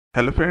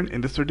Hello friend,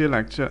 in this video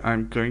lecture I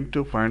am going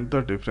to find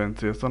the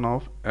differentiation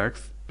of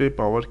x p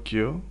power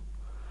q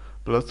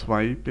plus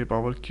y p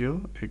power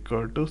q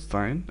equal to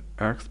sine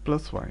x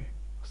plus y.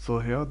 So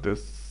here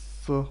let's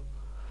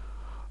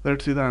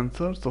see the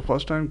answer. So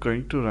first I am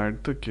going to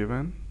write the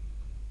given.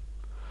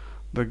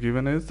 The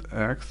given is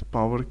x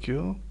power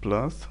q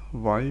plus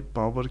y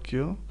power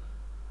q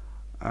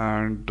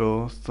and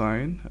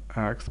sine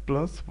x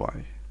plus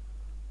y.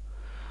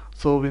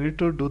 So we need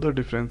to do the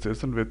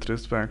differentiation with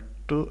respect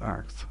to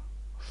x.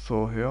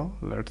 So here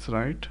let's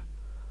write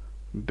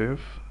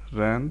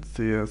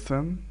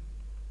differentiation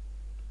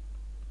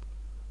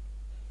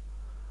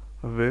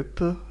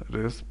with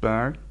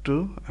respect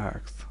to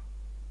x.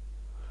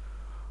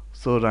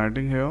 So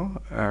writing here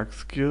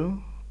x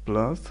cube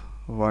plus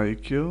y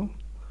cube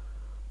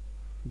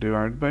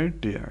divided by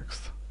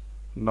dx.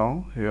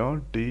 Now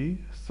here d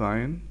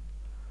sine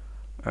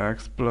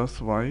x plus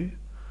y.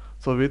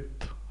 So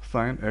with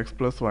sine x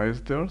plus y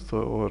is there,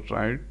 so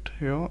write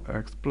here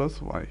x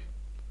plus y.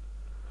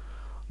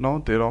 Now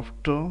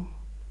thereafter,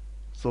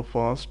 so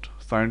first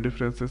sign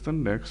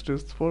differentiation, next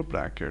is for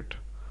bracket.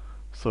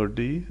 So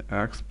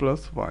dx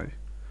plus y.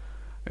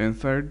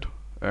 Inside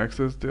x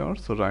is there,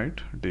 so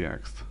write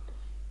dx.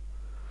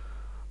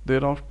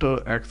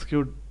 Thereafter x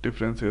cube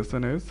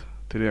differentiation is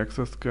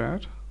 3x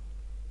square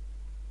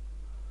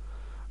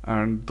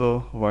and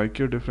the y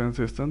cube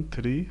differentiation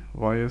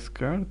 3y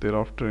square.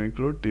 Thereafter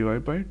include dy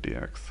by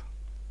dx.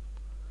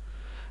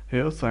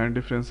 Here sign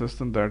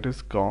differentiation, that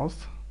is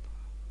cos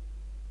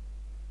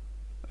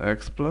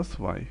x plus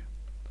y.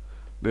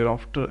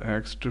 Thereafter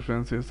x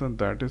differentiation,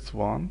 that is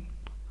 1.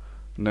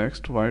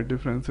 Next y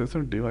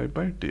differentiation dy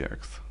by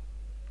dx.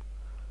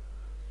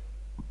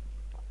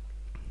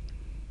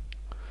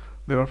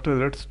 Thereafter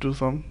let's do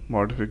some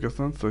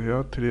modifications. So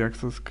here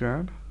 3x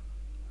square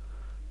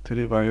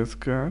 3y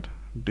square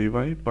dy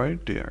by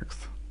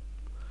dx.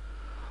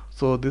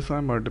 So this I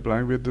am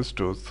multiplying with these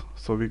twos,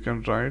 so we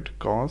can write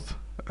cos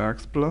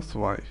x plus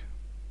y.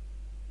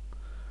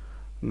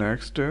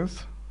 Next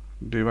is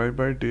dy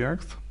by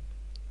dx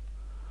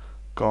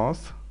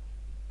cos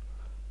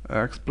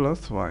x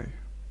plus y.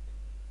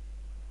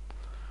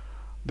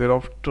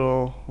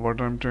 Thereafter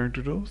what I'm trying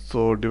to do,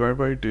 so dy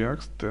by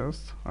dx,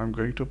 this I'm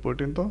going to put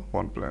in the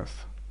one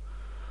place.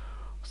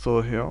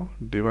 So here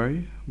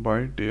dy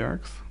by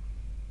dx,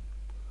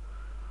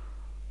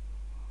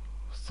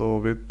 so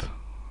with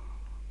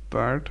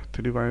that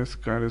 3y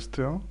square is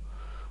there.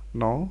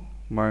 Now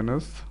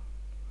minus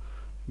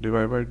dy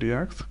by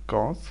dx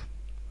cos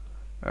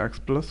x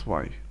plus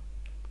y.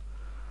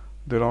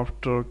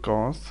 Thereafter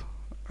cos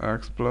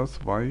x plus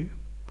y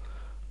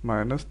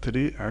minus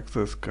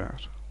 3x square.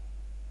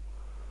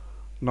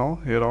 Now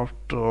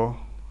hereafter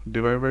dy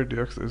by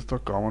dx is the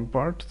common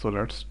part, so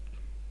let's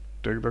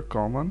take the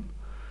common.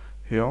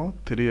 Here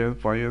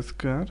 3y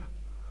square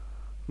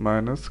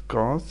minus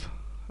cos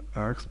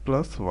x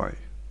plus y.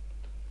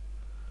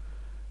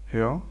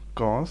 Here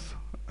cos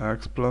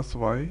x plus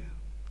y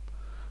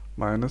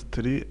minus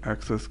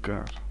 3x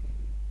square.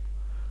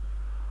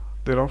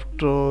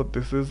 Thereafter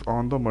this is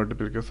on the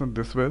multiplication,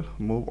 this will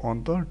move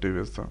on the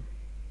division.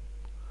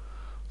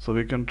 So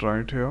we can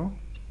write here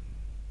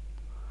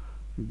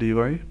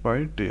dy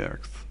by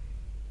dx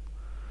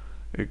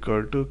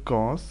equal to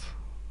cos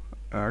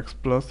x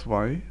plus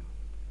y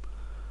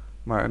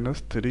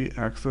minus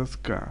 3x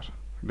square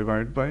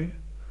divided by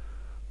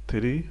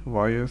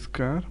 3y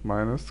square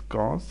minus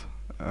cos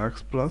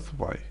x plus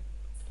y.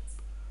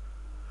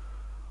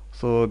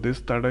 So this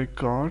that I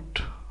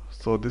got.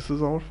 So this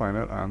is our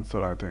final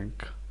answer, I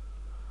think.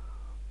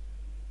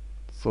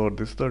 So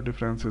this is the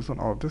differentiation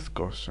of this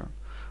question.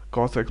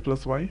 Cos x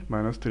plus y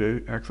minus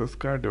 3x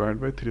square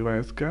divided by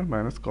 3y square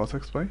minus cos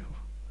x y.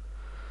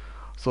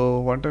 So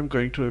what I'm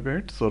going to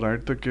repeat, so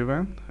write the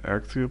given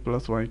x cube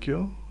plus y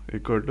cube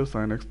equal to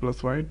sin x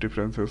plus y,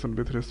 differentiation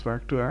with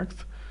respect to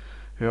x.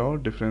 Here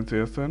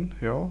differentiation,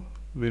 here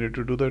we need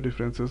to do the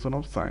differentiation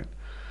of sine,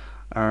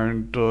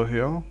 and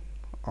here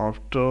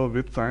after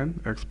with sine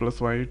x plus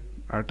y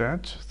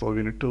attach, so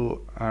we need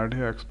to add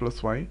here x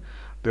plus y.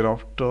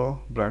 Thereafter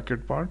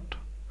bracket part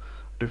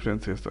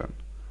differentiation.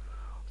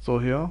 So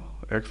here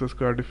x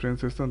square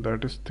differentiation,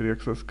 that is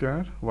 3x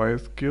square y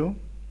cube,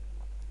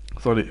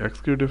 sorry x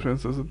cube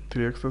differentiation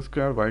 3x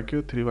square y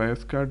cube 3y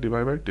square dy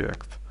by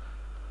dx.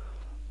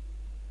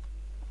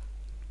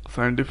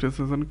 Sine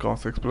differentiation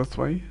cos x plus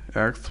y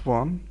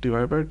x1 dy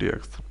by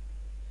dx.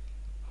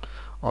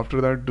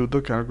 After that do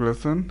the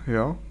calculation.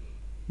 Here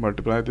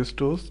multiply these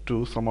two,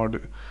 do some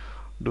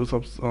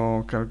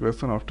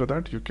calculation. After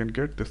that you can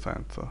get this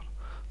answer.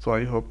 So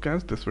I hope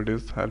guys this video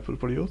is helpful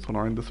for you. So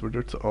now in this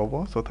video it's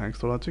over. So thanks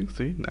for watching.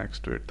 See you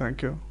next video.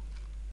 Thank you.